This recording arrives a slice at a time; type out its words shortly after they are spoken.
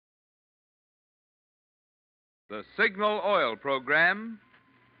The Signal Oil program,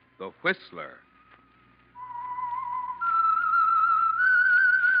 The Whistler.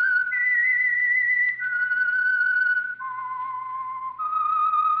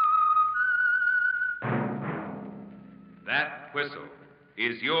 That whistle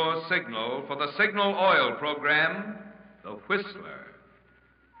is your signal for the Signal Oil program, The Whistler.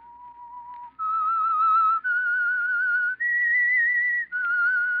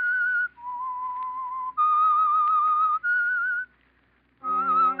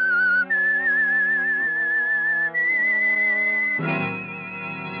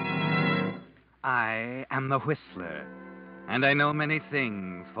 I am the Whistler, and I know many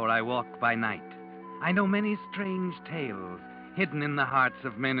things, for I walk by night. I know many strange tales hidden in the hearts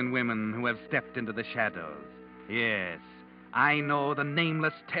of men and women who have stepped into the shadows. Yes, I know the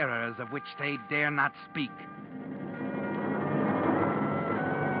nameless terrors of which they dare not speak.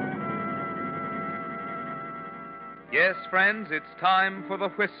 Yes, friends, it's time for The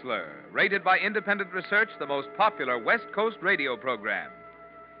Whistler, rated by independent research the most popular West Coast radio program.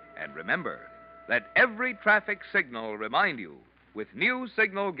 And remember, let every traffic signal remind you, with new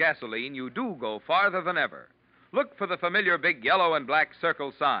Signal gasoline, you do go farther than ever. Look for the familiar big yellow and black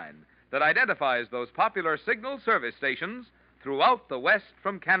circle sign that identifies those popular Signal service stations throughout the West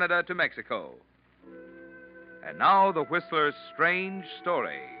from Canada to Mexico. And now the Whistler's strange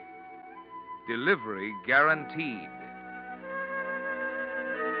story. Delivery guaranteed.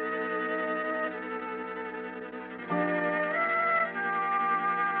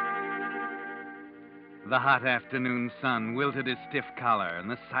 The hot afternoon sun wilted his stiff collar,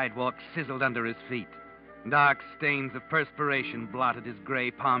 and the sidewalk sizzled under his feet. Dark stains of perspiration blotted his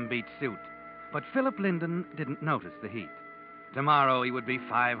gray Palm Beach suit. But Philip Linden didn't notice the heat. Tomorrow he would be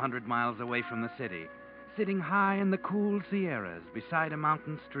 500 miles away from the city, sitting high in the cool Sierras beside a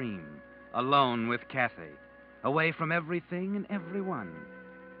mountain stream, alone with Kathy, away from everything and everyone.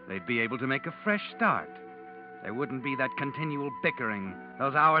 They'd be able to make a fresh start. There wouldn't be that continual bickering,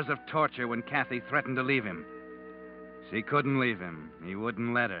 those hours of torture when Kathy threatened to leave him. She couldn't leave him. He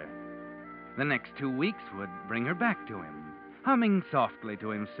wouldn't let her. The next 2 weeks would bring her back to him. Humming softly to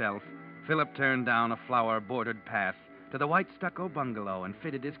himself, Philip turned down a flower-bordered path to the white stucco bungalow and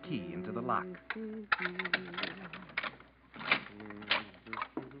fitted his key into the lock.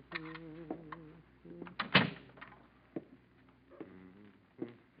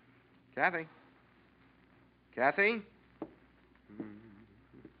 Kathy? Kathy?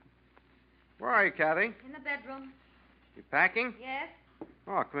 Where are you, Kathy? In the bedroom. You packing? Yes?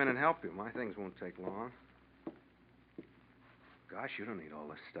 Oh, I'll come in and help you. My things won't take long. Gosh, you don't need all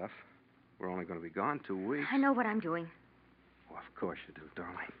this stuff. We're only going to be gone 2 weeks. I know what I'm doing. Oh, of course you do,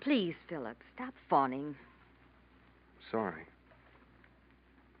 darling. Please, Philip, stop fawning. Sorry.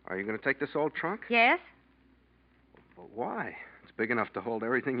 Are you going to take this old trunk? Yes? But why? It's big enough to hold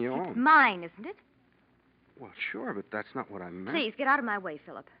everything you It's own. mine, isn't it? Well, sure, but that's not what I meant. Please, get out of my way,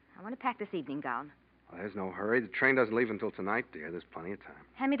 Philip. I want to pack this evening gown. Well, there's no hurry. The train doesn't leave until tonight, dear. There's plenty of time.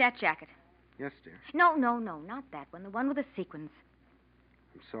 Hand me that jacket. Yes, dear. No, not that one. The one with the sequins.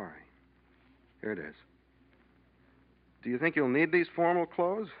 I'm sorry. Here it is. Do you think you'll need these formal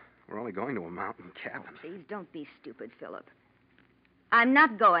clothes? We're only going to a mountain cabin. Please, don't be stupid, Philip. I'm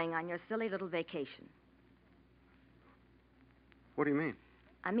not going on your silly little vacation. What do you mean?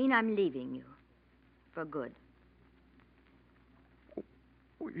 I mean, I'm leaving you. For good.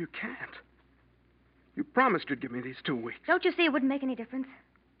 Oh, you can't. You promised you'd give me these 2 weeks. Don't you see it wouldn't make any difference?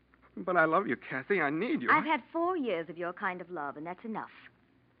 But I love you, Kathy. I need you. I've had 4 years of your kind of love, and that's enough.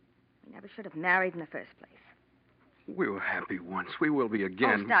 We never should have married in the first place. We were happy once. We will be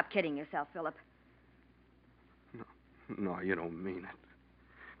again. Oh, stop kidding yourself, Philip. No, you don't mean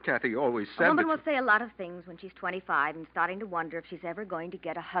it. Kathy always A said woman that... will say a lot of things when she's 25 and starting to wonder if she's ever going to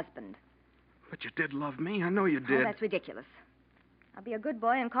get a husband. But you did love me. I know you did. Oh, that's ridiculous. I'll be a good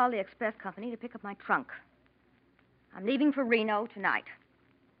boy and call the express company to pick up my trunk. I'm leaving for Reno tonight.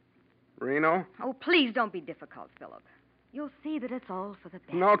 Reno? Oh, please don't be difficult, Philip. You'll see that it's all for the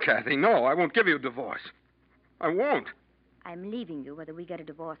best. No, Kathy, no. I won't give you a divorce. I won't. I'm leaving you whether we get a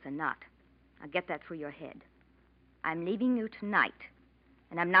divorce or not. Now get that through your head. I'm leaving you tonight,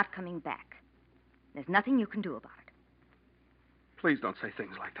 and I'm not coming back. There's nothing you can do about it. Please don't say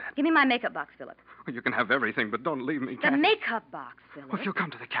things like that. Give me my makeup box, Philip. You can have everything, but don't leave me, The Kathy. makeup box, Philip. Well, if you'll come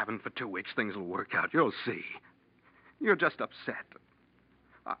to the cabin for 2 weeks, things will work out. You'll see. You're just upset.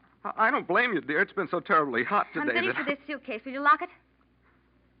 I don't blame you, dear. It's been so terribly hot today. I'm finished with this suitcase. Will you lock it?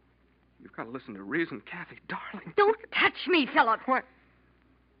 You've got to listen to reason, Kathy, darling. Don't touch me, Philip. What?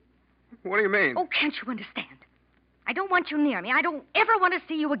 What do you mean? Oh, can't you understand? I don't want you near me. I don't ever want to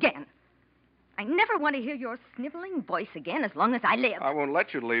see you again. I never want to hear your sniveling voice again as long as I live. I won't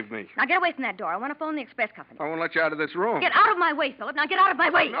let you leave me. Now get away from that door. I want to phone the express company. I won't let you out of this room. Get out of my way, Philip. Now get out of my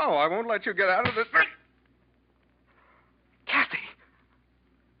way. No, I won't let you get out of this. Kathy!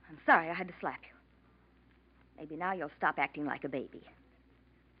 I'm sorry I had to slap you. Maybe now you'll stop acting like a baby.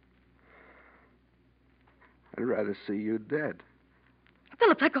 I'd rather see you dead.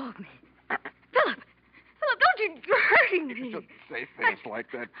 Philip, let go of me. Philip! Philip, don't you... You're hurting me. You shouldn't say things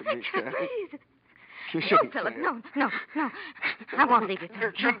like that to me, I can't Kathy. breathe. You shouldn't No, Philip, say no, no, no. I won't leave you, You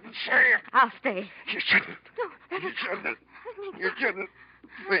Philip. shouldn't say it. I'll stay. You shouldn't. No, You shouldn't. You shouldn't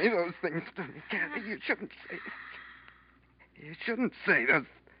say those things to me, Kathy. You shouldn't say it. You shouldn't say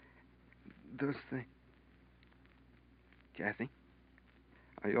those things. Kathy,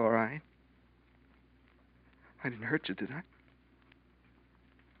 are you all right? I didn't hurt you, did I?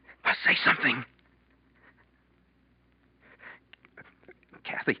 Now say something.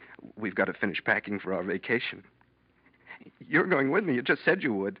 Kathy, we've got to finish packing for our vacation. You're going with me. You just said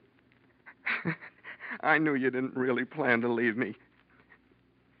you would. I knew you didn't really plan to leave me.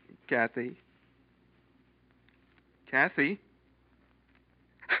 Kathy? Kathy?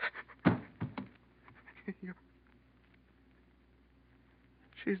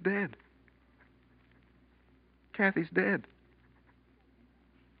 She's dead. Kathy's dead.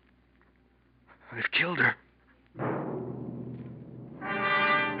 I've killed her.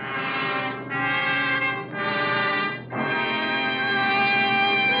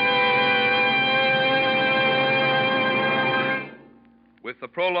 With the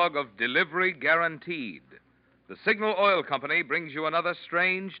prologue of Delivery Guaranteed, the Signal Oil Company brings you another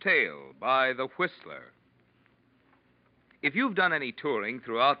strange tale by The Whistler. If you've done any touring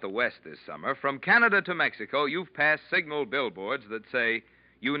throughout the West this summer, from Canada to Mexico, you've passed Signal billboards that say,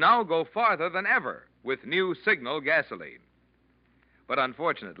 "You now go farther than ever with new Signal gasoline." But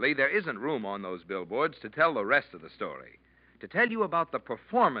unfortunately, there isn't room on those billboards to tell the rest of the story, to tell you about the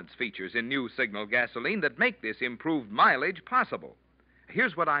performance features in new Signal gasoline that make this improved mileage possible.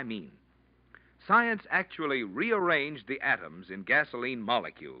 Here's what I mean. Science actually rearranged the atoms in gasoline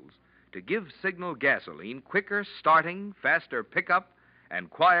molecules to give Signal gasoline quicker starting, faster pickup, and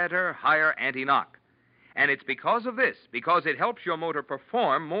quieter, higher anti-knock. And it's because of this, because it helps your motor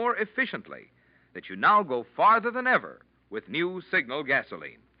perform more efficiently, that you now go farther than ever with new Signal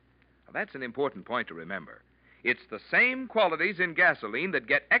gasoline. Now, that's an important point to remember. It's the same qualities in gasoline that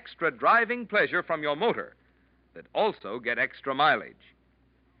get extra driving pleasure from your motor that also get extra mileage.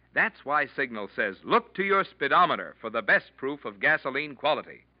 That's why Signal says, look to your speedometer for the best proof of gasoline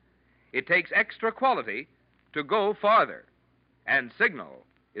quality. It takes extra quality to go farther. And Signal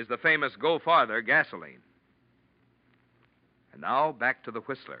is the famous Go Farther gasoline. And now, back to The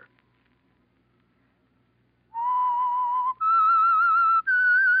Whistler.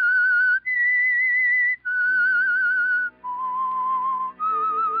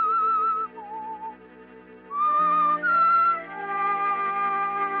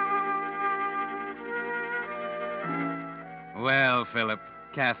 Well, Philip,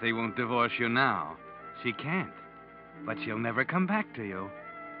 Kathy won't divorce you now. She can't. But she'll never come back to you.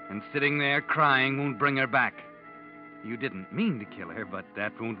 And sitting there crying won't bring her back. You didn't mean to kill her, but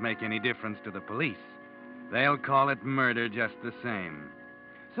that won't make any difference to the police. They'll call it murder just the same.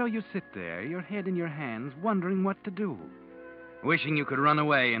 So you sit there, your head in your hands, wondering what to do. Wishing you could run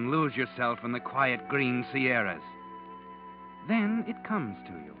away and lose yourself in the quiet green Sierras. Then it comes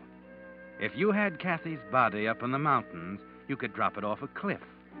to you. If you had Kathy's body up in the mountains, you could drop it off a cliff.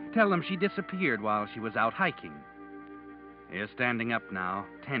 Tell them she disappeared while she was out hiking. You're standing up now,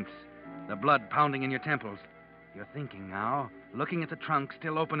 tense, the blood pounding in your temples. You're thinking now, looking at the trunk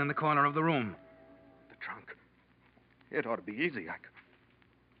still open in the corner of the room. The trunk. It ought to be easy.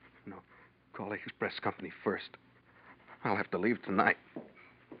 No, call the express company first. I'll have to leave tonight.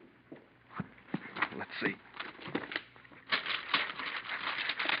 Let's see.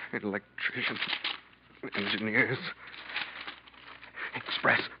 Electricians, engineers,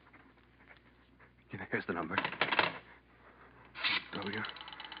 express. Here's the number.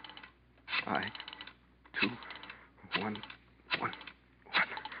 WI-2111.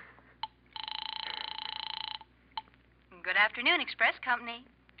 Good afternoon, Express Company.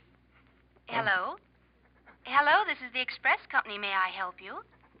 Hello? Hello, this is the Express Company. May I help you?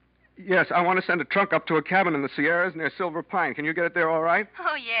 Yes, I want to send a trunk up to a cabin in the Sierras near Silver Pine. Can you get it there all right?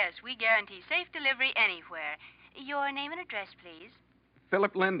 Oh, yes. We guarantee safe delivery anywhere. Your name and address, please.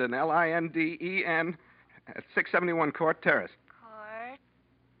 Philip Linden, Linden, at 671 Court Terrace. Court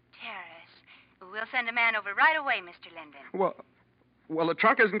Terrace. We'll send a man over right away, Mr. Linden. Well, the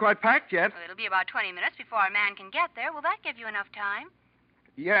trunk isn't quite packed yet. Well, it'll be about 20 minutes before our man can get there. Will that give you enough time?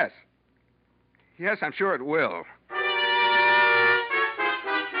 Yes. Yes, I'm sure it will.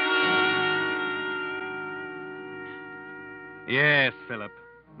 Yes, Philip.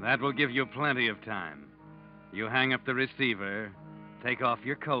 That will give you plenty of time. You hang up the receiver, take off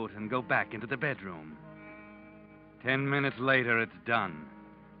your coat, and go back into the bedroom. 10 minutes later, it's done.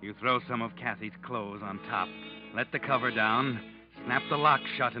 You throw some of Kathy's clothes on top, let the cover down, snap the lock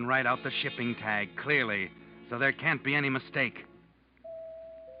shut, and write out the shipping tag clearly so there can't be any mistake.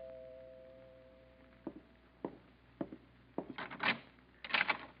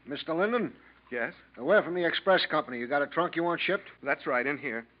 Mr. Linden, Yes? we're from the express company. You got a trunk you want shipped? That's right, in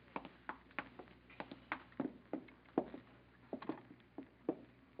here.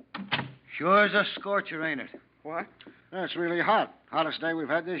 Sure is a scorcher, ain't it? What? It's really hot. Hottest day we've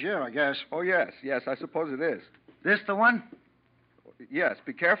had this year, I guess. Oh, yes, I suppose it is. This the one? Yes,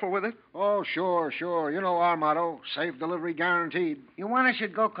 be careful with it. Oh, sure. You know our motto, safe delivery guaranteed. You want us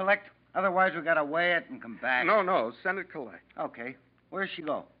should go collect? Otherwise, we gotta weigh it and come back. No, send it collect. Okay. Where's she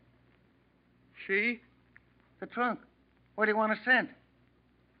go? She? The trunk. Where do you want to send?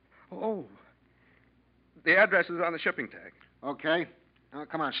 Oh. The address is on the shipping tag. Okay. Now,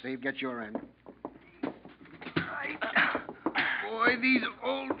 come on, Steve, get your end. Boy, these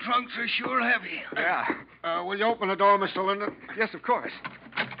old trunks are sure heavy. Yeah. Will you open the door, Mr. Linden? Yes, of course.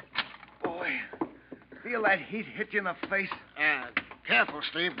 Boy, feel that heat hit you in the face? Careful,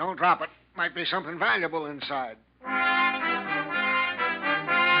 Steve. Don't drop it. Might be something valuable inside.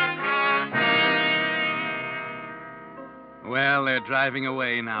 Well, they're driving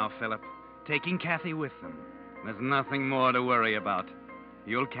away now, Philip, taking Kathy with them. There's nothing more to worry about.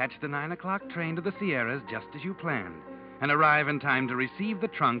 You'll catch the 9 o'clock train to the Sierras just as you planned and arrive in time to receive the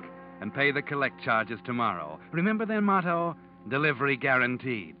trunk and pay the collect charges tomorrow. Remember their motto, delivery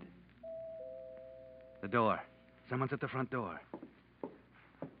guaranteed. The door. Someone's at the front door.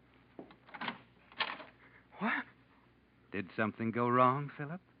 What? Did something go wrong,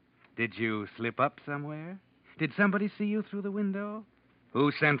 Philip? Did you slip up somewhere? Did somebody see you through the window?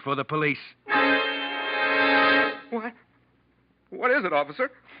 Who sent for the police? What? What is it, officer?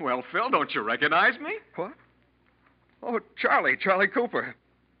 Well, Phil, don't you recognize me? What? Oh, Charlie Cooper.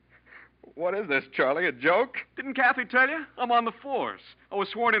 What is this, Charlie? A joke? Didn't Kathy tell you? I'm on the force. I was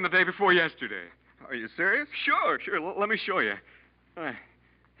sworn in the day before yesterday. Are you serious? Sure. Let me show you.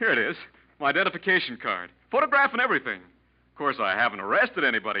 Here it is. My identification card. Photograph and everything. Of course, I haven't arrested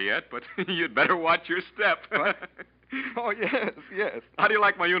anybody yet, but you'd better watch your step. What? Oh, yes. How do you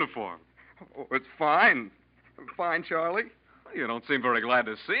like my uniform? Oh, it's fine. Fine, Charlie. You don't seem very glad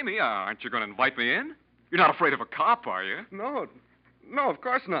to see me. Aren't you going to invite me in? You're not afraid of a cop, are you? No, of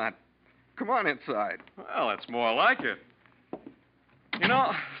course not. Come on inside. Well, that's more like it. You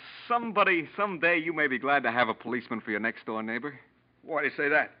know, someday you may be glad to have a policeman for your next-door neighbor. Why do you say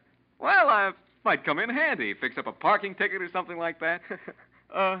that? Well, I might come in handy. Fix up a parking ticket or something like that.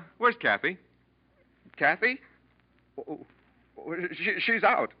 Where's Kathy? Kathy? Oh, she's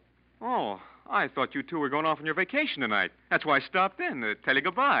out. Oh, I thought you two were going off on your vacation tonight. That's why I stopped in to tell you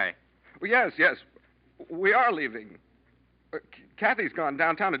goodbye. Well, yes. We are leaving. Kathy's gone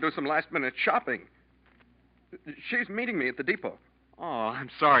downtown to do some last-minute shopping. She's meeting me at the depot. Oh, I'm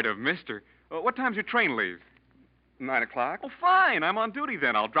sorry to have missed her. What time's your train leave? 9 o'clock. Oh, fine. I'm on duty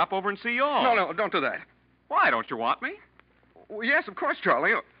then. I'll drop over and see you all. No, don't do that. Why? Don't you want me? Well, yes, of course,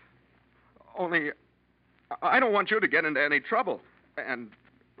 Charlie. Only, I don't want you to get into any trouble. And,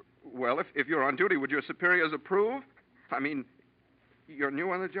 well, if you're on duty, would your superiors approve? I mean, you're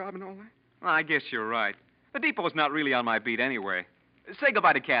new on the job and all that? Well, I guess you're right. The depot's not really on my beat anyway. Say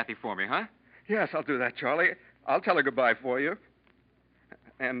goodbye to Kathy for me, huh? Yes, I'll do that, Charlie. I'll tell her goodbye for you.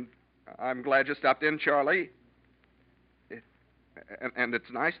 And I'm glad you stopped in, Charlie. And it's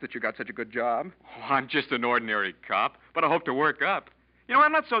nice that you got such a good job. Oh, I'm just an ordinary cop, but I hope to work up. You know,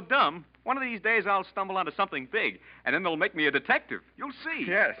 I'm not so dumb. One of these days I'll stumble onto something big, and then they'll make me a detective. You'll see.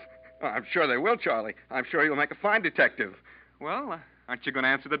 Yes. Well, I'm sure they will, Charlie. I'm sure you'll make a fine detective. Well, aren't you going to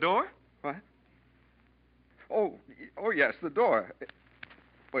answer the door? What? Oh, yes, the door.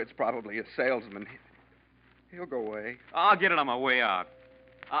 Well, it's probably a salesman. He'll go away. I'll get it on my way out.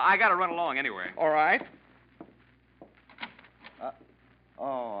 I got to run along anyway. All right.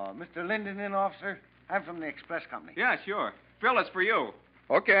 Mr. Linden in, officer? I'm from the express company. Yeah, sure. Phil, it's for you.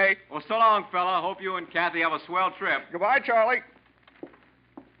 Okay. Well, so long, fella. Hope you and Kathy have a swell trip. Goodbye, Charlie.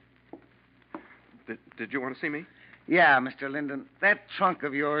 Did you want to see me? Yeah, Mr. Linden. That trunk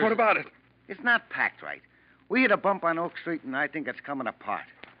of yours... What about it? It's not packed right. We hit a bump on Oak Street, and I think it's coming apart.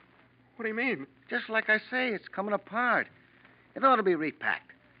 What do you mean? Just like I say, it's coming apart. It ought to be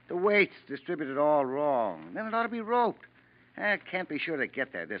repacked. The weight's distributed all wrong. Then it ought to be roped. Can't be sure to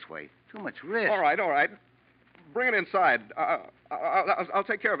get there this way. Too much risk. All right. Bring it inside. I'll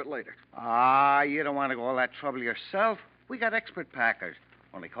take care of it later. You don't want to go all that trouble yourself. We got expert packers.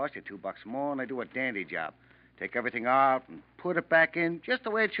 Only cost you $2 more, and they do a dandy job. Take everything out and put it back in just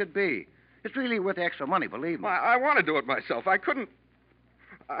the way it should be. It's really worth the extra money, believe me. I want to do it myself. I couldn't.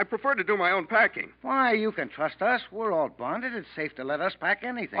 I prefer to do my own packing. Why, you can trust us. We're all bonded. It's safe to let us pack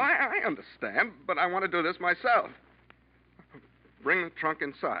anything. I understand, but I want to do this myself. Bring the trunk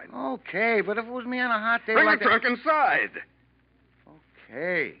inside. Okay, but if it was me on a hot day Bring like the trunk inside.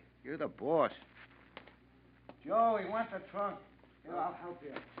 Okay, you're the boss. Joe, he wants the trunk. Here, I'll help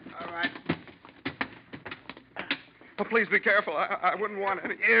you. All right. Oh, please be careful. I wouldn't want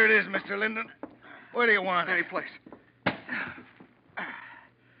any. Here it is, Mr. Linden. Where do you want it? Any place.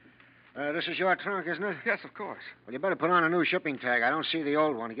 This is your trunk, isn't it? Yes, of course. Well, you better put on a new shipping tag. I don't see the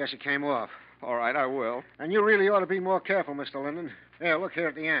old one. I guess it came off. All right, I will. And you really ought to be more careful, Mr. Linden. Here, look here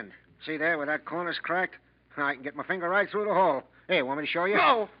at the end. See there where that corner's cracked? I can get my finger right through the hole. Hey, want me to show you?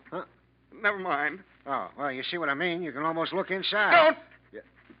 No. Huh? Never mind. Oh, well, you see what I mean? You can almost look inside.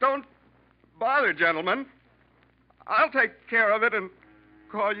 Don't bother, gentlemen. I'll take care of it and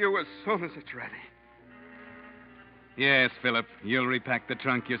call you as soon as it's ready. Yes, Philip, you'll repack the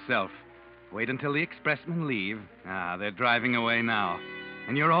trunk yourself. Wait until the expressmen leave. They're driving away now.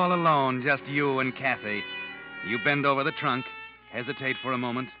 And you're all alone, just you and Kathy. You bend over the trunk, hesitate for a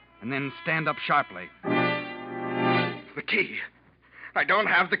moment, and then stand up sharply. The key. I don't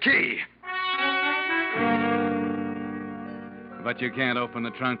have the key. But you can't open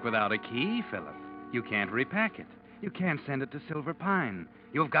the trunk without a key, Philip. You can't repack it. You can't send it to Silver Pine.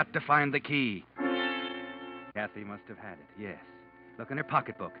 You've got to find the key. Kathy must have had it, yes. Look in her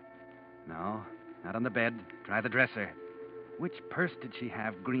pocketbook. No, not on the bed. Try the dresser. Which purse did she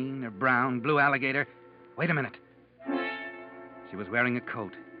have? Green or brown, blue alligator? Wait a minute. She was wearing a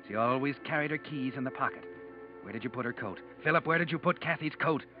coat. She always carried her keys in the pocket. Where did you put her coat? Philip, where did you put Kathy's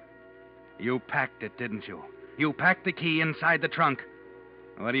coat? You packed it, didn't you? You packed the key inside the trunk.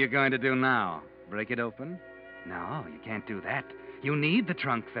 What are you going to do now? Break it open? No, you can't do that. You need the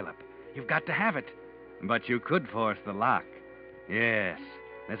trunk, Philip. You've got to have it. But you could force the lock. Yes.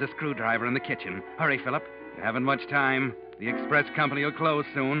 There's a screwdriver in the kitchen. Hurry, Philip. You haven't much time. The express company will close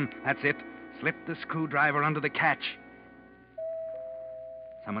soon. That's it. Slip the screwdriver under the catch.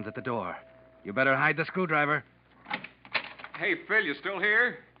 Someone's at the door. You better hide the screwdriver. Hey, Phil, you still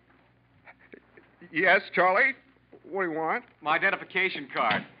here? Yes, Charlie? What do you want? My identification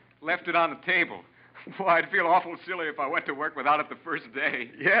card. Left it on the table. Boy, I'd feel awful silly if I went to work without it the first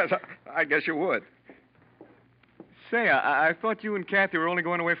day. Yes, I guess you would. Say, I thought you and Kathy were only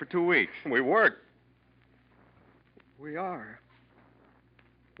going away for 2 weeks. We work. We are.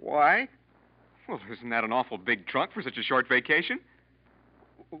 Why? Well, isn't that an awful big trunk for such a short vacation?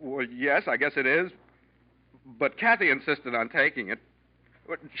 Well, yes, I guess it is. But Kathy insisted on taking it.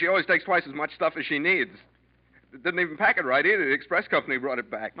 She always takes twice as much stuff as she needs. Didn't even pack it right either. The express company brought it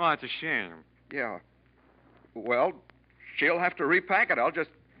back. Oh, that's a shame. Yeah. Well, she'll have to repack it. I'll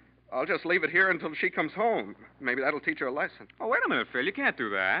just leave it here until she comes home. Maybe that'll teach her a lesson. Oh, wait a minute, Phil. You can't do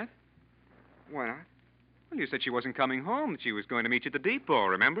that. Why not? Well, you said she wasn't coming home. She was going to meet you at the depot,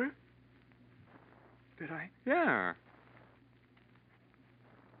 remember? Did I? Yeah.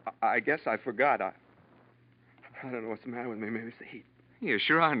 I guess I forgot. I don't know what's the matter with me. Maybe it's the heat. You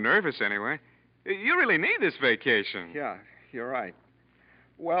sure are nervous, anyway. You really need this vacation. Yeah, you're right.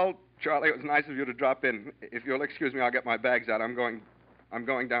 Well, Charlie, it was nice of you to drop in. If you'll excuse me, I'll get my bags out. I'm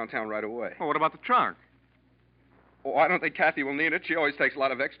going downtown right away. Well, what about the trunk? Oh, I don't think Kathy will need it. She always takes a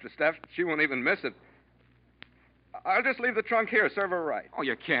lot of extra stuff. She won't even miss it. I'll just leave the trunk here. Serve her right. Oh,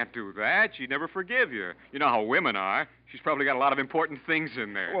 you can't do that. She'd never forgive you. You know how women are. She's probably got a lot of important things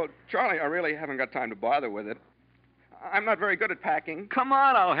in there. Well, Charlie, I really haven't got time to bother with it. I'm not very good at packing. Come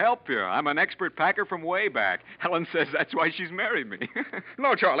on, I'll help you. I'm an expert packer from way back. Helen says that's why she's married me.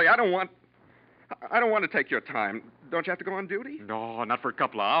 No, Charlie, I don't want to take your time. Don't you have to go on duty? No, not for a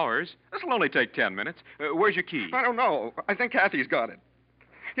couple of hours. This will only take 10 minutes. Where's your key? I don't know. I think Kathy's got it.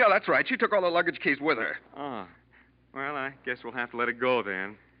 Yeah, that's right. She took all the luggage keys with her. Oh. Well, I guess we'll have to let it go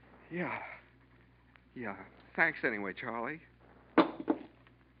then. Yeah. Yeah. Thanks anyway, Charlie.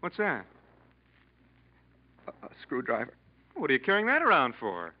 What's that? A screwdriver. What are you carrying that around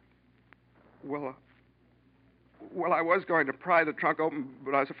for? Well, I was going to pry the trunk open,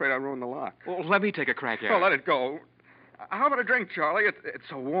 but I was afraid I'd ruin the lock. Well, let me take a crack at it. Oh, let it go. How about a drink, Charlie? It's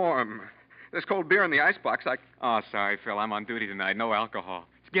so warm. There's cold beer in the icebox. Oh, sorry, Phil. I'm on duty tonight. No alcohol.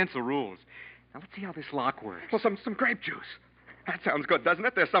 It's against the rules. Now, let's see how this lock works. Well, some grape juice. That sounds good, doesn't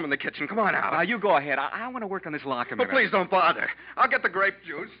it? There's some in the kitchen. Come on out. Now, you go ahead. I want to work on this lock a But minute. please don't bother. I'll get the grape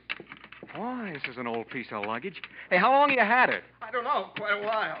juice. Boy, this is an old piece of luggage. Hey, how long have you had it? I don't know. Quite a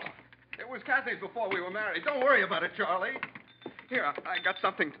while. It was Kathy's before we were married. Don't worry about it, Charlie. Here, I got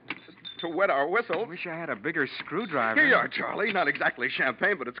something to wet our whistle. Wish I had a bigger screwdriver. Here you are, Charlie. Not exactly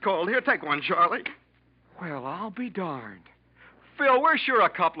champagne, but it's cold. Here, take one, Charlie. Well, I'll be darned. Phil, we're sure a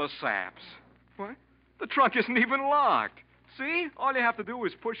couple of saps. What? The trunk isn't even locked. See? All you have to do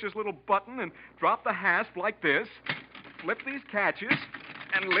is push this little button and drop the hasp like this, flip these catches,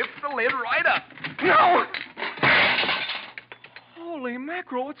 and lift the lid right up. No! Holy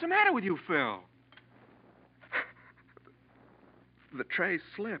mackerel, what's the matter with you, Phil? The tray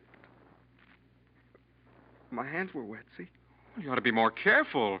slipped. My hands were wet, see? You ought to be more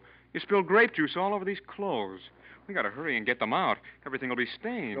careful. You spilled grape juice all over these clothes. We gotta hurry and get them out. Everything will be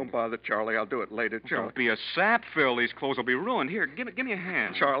stained. Don't bother, Charlie. I'll do it later, Charlie. Don't be a sap, Phil. These clothes will be ruined. Here, give me a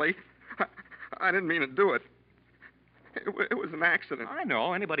hand. Charlie, I didn't mean to do it. It was an accident. I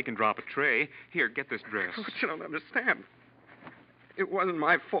know. Anybody can drop a tray. Here, get this dress. But you don't understand. It wasn't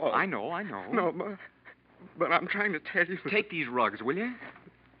my fault. I know. No, but I'm trying to tell you. Take these rugs, will you?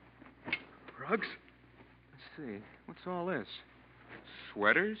 Rugs? Let's see. What's all this?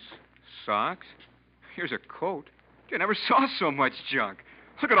 Sweaters? Socks? Here's a coat. You never saw so much junk.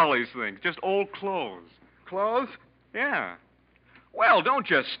 Look at all these things. Just old clothes. Clothes? Yeah. Well, don't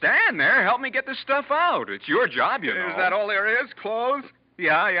just stand there. Help me get this stuff out. It's your job, you know. Is that all there is? Clothes?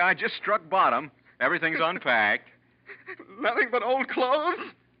 Yeah. I just struck bottom. Everything's unpacked. Nothing but old clothes?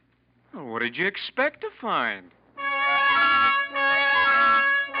 Well, what did you expect to find?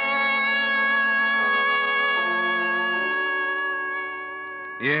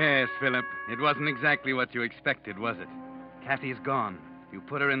 Yes, Philip. It wasn't exactly what you expected, was it? Kathy's gone. You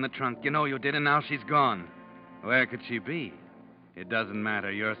put her in the trunk. You know you did, and now she's gone. Where could she be? It doesn't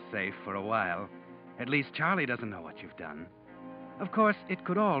matter. You're safe for a while. At least Charlie doesn't know what you've done. Of course, it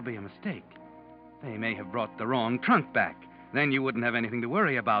could all be a mistake. They may have brought the wrong trunk back. Then you wouldn't have anything to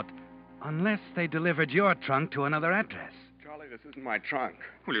worry about. Unless they delivered your trunk to another address. Charlie, this isn't my trunk.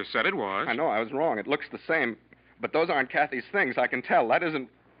 Well, you said it was. I know I was wrong. It looks the same. But those aren't Kathy's things. I can tell. That isn't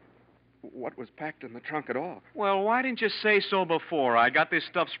what was packed in the trunk at all. Well, why didn't you say so before? I got this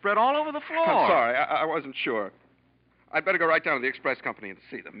stuff spread all over the floor. I'm sorry. I wasn't sure. I'd better go right down to the express company and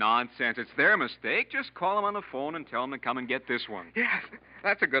see them. Nonsense. It's their mistake. Just call them on the phone and tell them to come and get this one. Yes,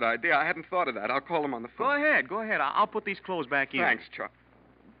 that's a good idea. I hadn't thought of that. I'll call them on the phone. Go ahead. I'll put these clothes back in. Thanks,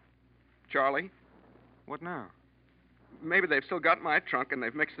 Charlie? What now? Maybe they've still got my trunk and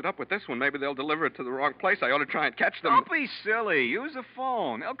they've mixed it up with this one. Maybe they'll deliver it to the wrong place. I ought to try and catch them. Don't be silly. Use the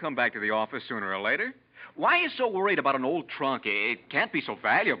phone. They'll come back to the office sooner or later. Why are you so worried about an old trunk? It can't be so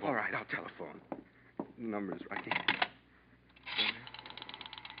valuable. All right, I'll telephone. The number's right here.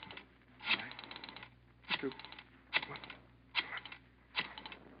 2, 1.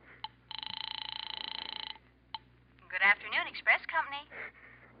 Good afternoon, Express Company.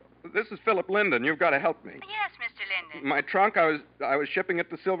 This is Philip Linden. You've got to help me. Yes, Mr. Linden. My trunk, I was shipping it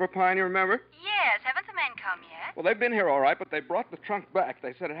to Silver Pine, you remember? Yes, haven't the men come yet? Well, they've been here all right, but they brought the trunk back.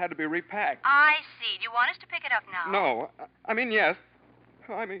 They said it had to be repacked. I see. Do you want us to pick it up now? No. I mean, yes.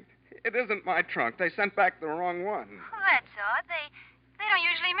 I mean, it isn't my trunk. They sent back the wrong one. Oh, that's odd. They don't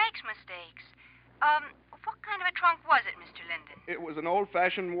usually make mistakes. What kind of a trunk was it, Mr. Linden? It was an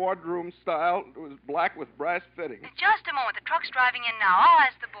old-fashioned wardroom style. It was black with brass fittings. Just a moment. The truck's driving in now. I'll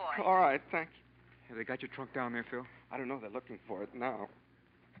ask the boy. All right, thank you. Have they got your trunk down there, Phil? I don't know. They're looking for it now.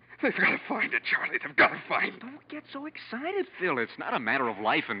 They've got to find it, Charlie. They've got to find it. Don't get so excited, Phil. It's not a matter of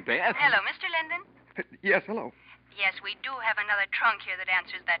life and death. Hello, Mr. Linden? Yes, hello. Yes, we do have another trunk here that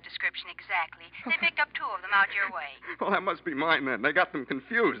answers that description exactly. They picked up 2 of them out your way. Well, that must be mine then. They got them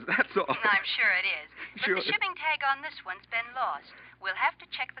confused, that's all. I'm sure it is. But Sure. the shipping tag on this one's been lost. We'll have to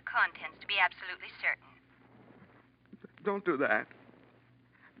check the contents to be absolutely certain. Don't do that.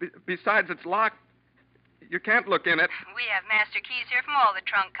 Besides, it's locked. You can't look in it. We have master keys here from all the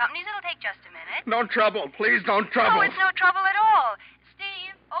trunk companies. It'll take just a minute. No trouble. Please don't trouble. Oh, it's no trouble at all.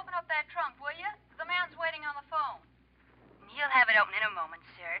 Steve, open up that trunk, will you? The man's waiting on the phone. He'll have it open in a moment,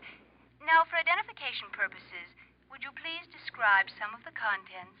 sir. Now, for identification purposes, would you please describe some of the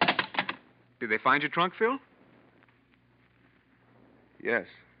contents? Did they find your trunk, Phil? Yes,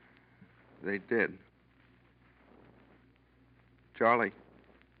 they did. Charlie,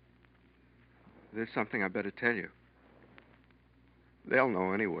 there's something I better tell you. They'll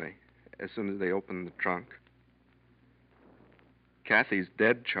know anyway, as soon as they open the trunk. Kathy's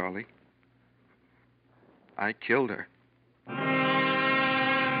dead, Charlie. I killed her.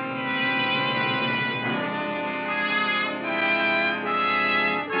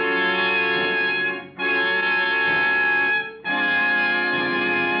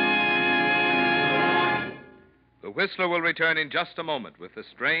 The Whistler will return in just a moment with the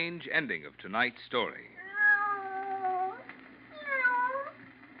strange ending of tonight's story.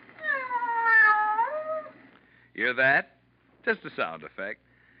 Hear that? Just a sound effect.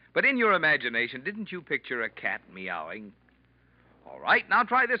 But in your imagination, didn't you picture a cat meowing? All right, now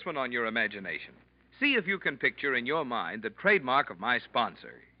try this one on your imagination. See if you can picture in your mind the trademark of my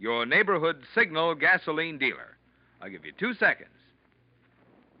sponsor, your neighborhood Signal gasoline dealer. I'll give you 2 seconds.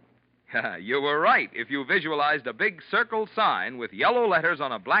 You were right if you visualized a big circle sign with yellow letters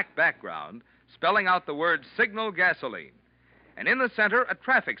on a black background spelling out the word Signal gasoline. And in the center, a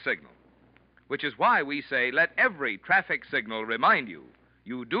traffic signal. Which is why we say let every traffic signal remind you,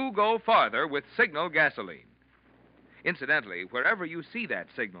 you do go farther with Signal gasoline. Incidentally, wherever you see that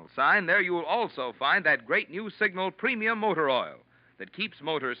Signal sign, there you will also find that great new Signal Premium Motor Oil that keeps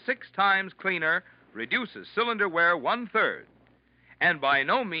motors 6 times cleaner, reduces cylinder wear 1/3. And by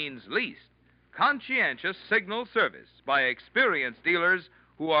no means least, conscientious Signal service by experienced dealers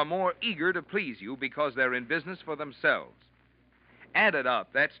who are more eager to please you because they're in business for themselves. Added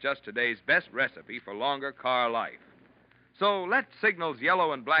up, that's just today's best recipe for longer car life. So let Signal's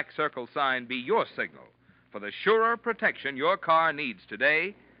yellow and black circle sign be your signal for the surer protection your car needs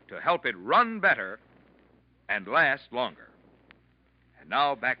today to help it run better and last longer. And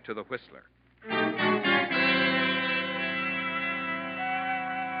now back to the Whistler.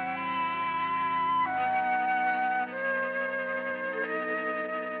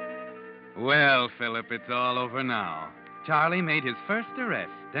 Well, Philip, it's all over now. Charlie made his first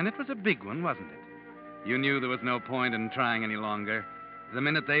arrest, and it was a big one, wasn't it? You knew there was no point in trying any longer. The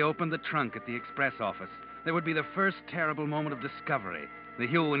minute they opened the trunk at the express office, there would be the first terrible moment of discovery, the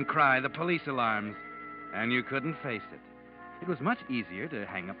hue and cry, the police alarms, and you couldn't face it. It was much easier to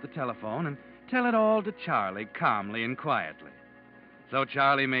hang up the telephone and tell it all to Charlie calmly and quietly. So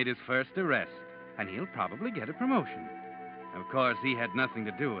Charlie made his first arrest, and he'll probably get a promotion. Of course, he had nothing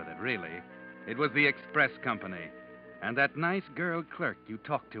to do with it, really. It was the express company and that nice girl clerk you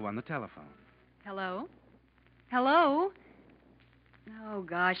talked to on the telephone. Hello? Hello? Oh,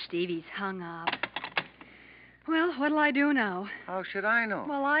 gosh, Stevie's hung up. Well, what'll I do now? How should I know?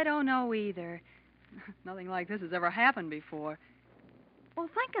 Well, I don't know either. Nothing like this has ever happened before. Well,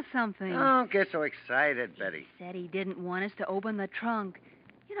 think of something. Don't get so excited, Betty. He said he didn't want us to open the trunk.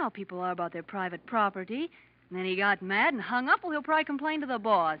 You know how people are about their private property. And then he got mad and hung up. Well, he'll probably complain to the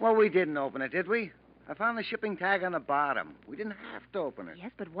boss. Well, we didn't open it, did we? I found the shipping tag on the bottom. We didn't have to open it.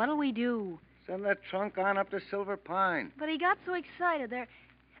 Yes, but what'll we do? Send that trunk on up to Silver Pine. But he got so excited.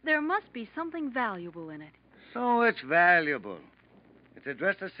 There must be something valuable in it. So it's valuable. It's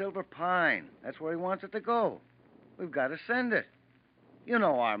addressed to Silver Pine. That's where he wants it to go. We've got to send it. You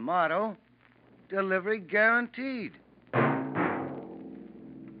know our motto. Delivery guaranteed.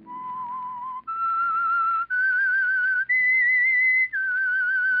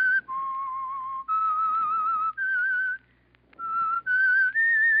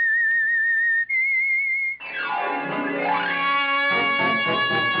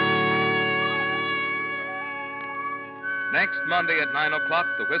 Next Monday at 9 o'clock,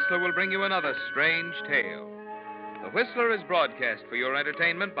 The Whistler will bring you another strange tale. The Whistler is broadcast for your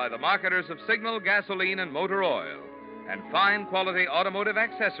entertainment by the marketers of Signal gasoline and motor oil and fine quality automotive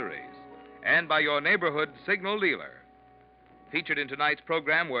accessories, and by your neighborhood Signal dealer. Featured in tonight's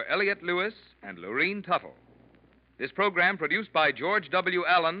program were Elliott Lewis and Lorene Tuttle. This program, produced by George W.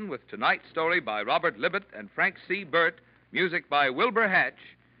 Allen, with tonight's story by Robert Libet and Frank C. Burt, music by Wilbur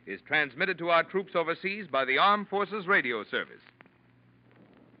Hatch, is transmitted to our troops overseas by the Armed Forces Radio Service.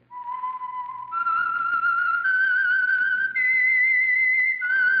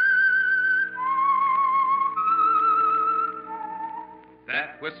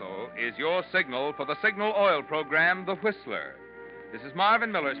 That whistle is your signal for the Signal Oil program, The Whistler. This is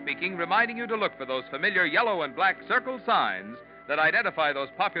Marvin Miller speaking, reminding you to look for those familiar yellow and black circle signs that identify those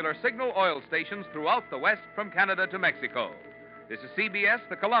popular Signal oil stations throughout the West from Canada to Mexico. This is CBS,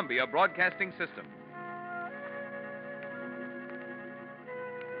 the Columbia Broadcasting System.